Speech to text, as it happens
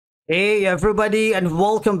Hey everybody, and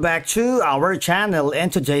welcome back to our channel. In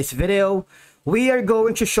today's video, we are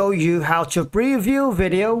going to show you how to preview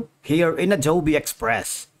video here in Adobe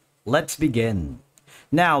Express. Let's begin.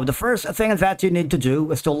 Now, the first thing that you need to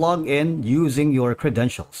do is to log in using your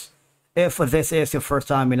credentials. If this is your first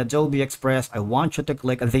time in Adobe Express, I want you to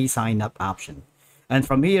click the sign up option. And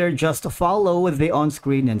from here, just follow the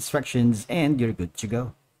on-screen instructions and you're good to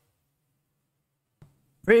go.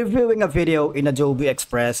 Previewing a video in Adobe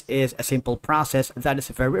Express is a simple process that is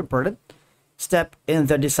a very important step in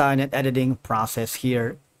the design and editing process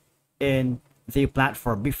here in the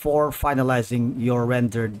platform before finalizing your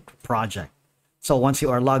rendered project. So once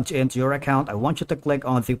you are logged into your account, I want you to click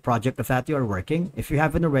on the project that you are working. If you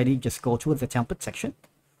haven't already, just go to the template section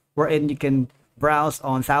wherein you can browse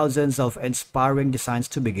on thousands of inspiring designs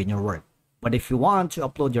to begin your work. But if you want to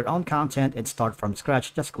upload your own content and start from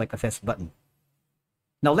scratch, just click this button.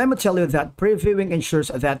 Now, let me tell you that previewing ensures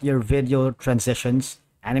that your video transitions,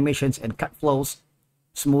 animations, and cut flows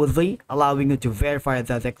smoothly, allowing you to verify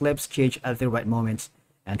that the clips change at the right moments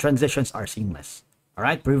and transitions are seamless. All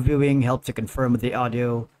right, previewing helps to confirm the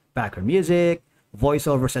audio, background music,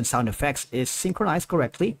 voiceovers, and sound effects is synchronized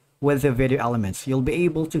correctly with the video elements. You'll be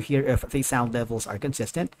able to hear if the sound levels are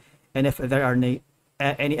consistent and if there are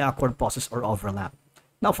any awkward pauses or overlap.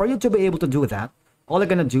 Now, for you to be able to do that, all you're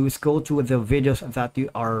going to do is go to the videos that you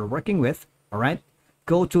are working with, all right?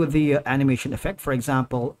 Go to the animation effect. For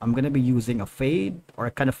example, I'm going to be using a fade or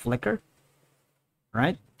a kind of flicker,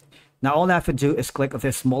 right? Now, all I have to do is click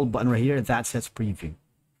this small button right here that says preview,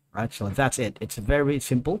 right? So that's it. It's very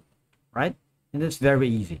simple, right? And it's very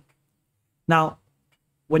easy. Now,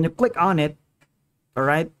 when you click on it, all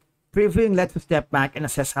right, previewing lets you step back and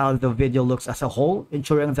assess how the video looks as a whole,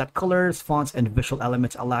 ensuring that colors, fonts, and visual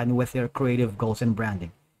elements align with your creative goals and branding.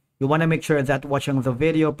 You want to make sure that watching the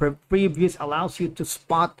video previews allows you to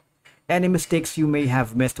spot any mistakes you may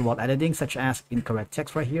have missed while editing, such as incorrect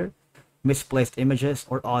text right here, misplaced images,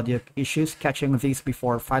 or audio issues. Catching these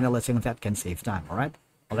before finalizing that can save time, all right?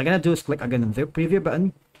 All I'm going to do is click again on the preview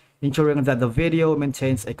button, ensuring that the video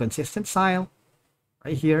maintains a consistent style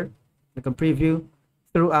right here. Click on preview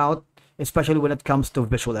throughout, especially when it comes to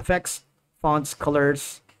visual effects, fonts,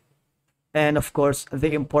 colors, and of course,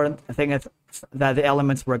 the important thing is that the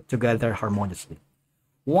elements work together harmoniously.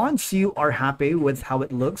 Once you are happy with how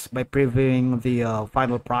it looks by previewing the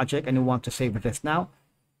final project and you want to save this now,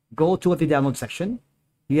 go to the download section.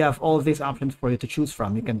 You have all these options for you to choose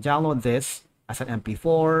from. You can download this as an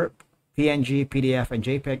MP4, PNG, PDF, and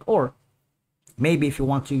JPEG, or maybe if you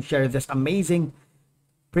want to share this amazing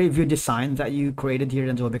preview design that you created here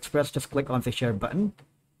in Adobe Express, just click on the share button.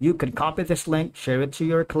 You can copy this link, share it to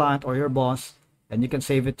your client or your boss, and you can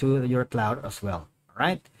save it to your cloud as well. All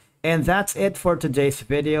right. And that's it for today's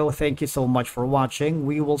video. Thank you so much for watching.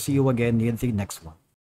 We will see you again in the next one.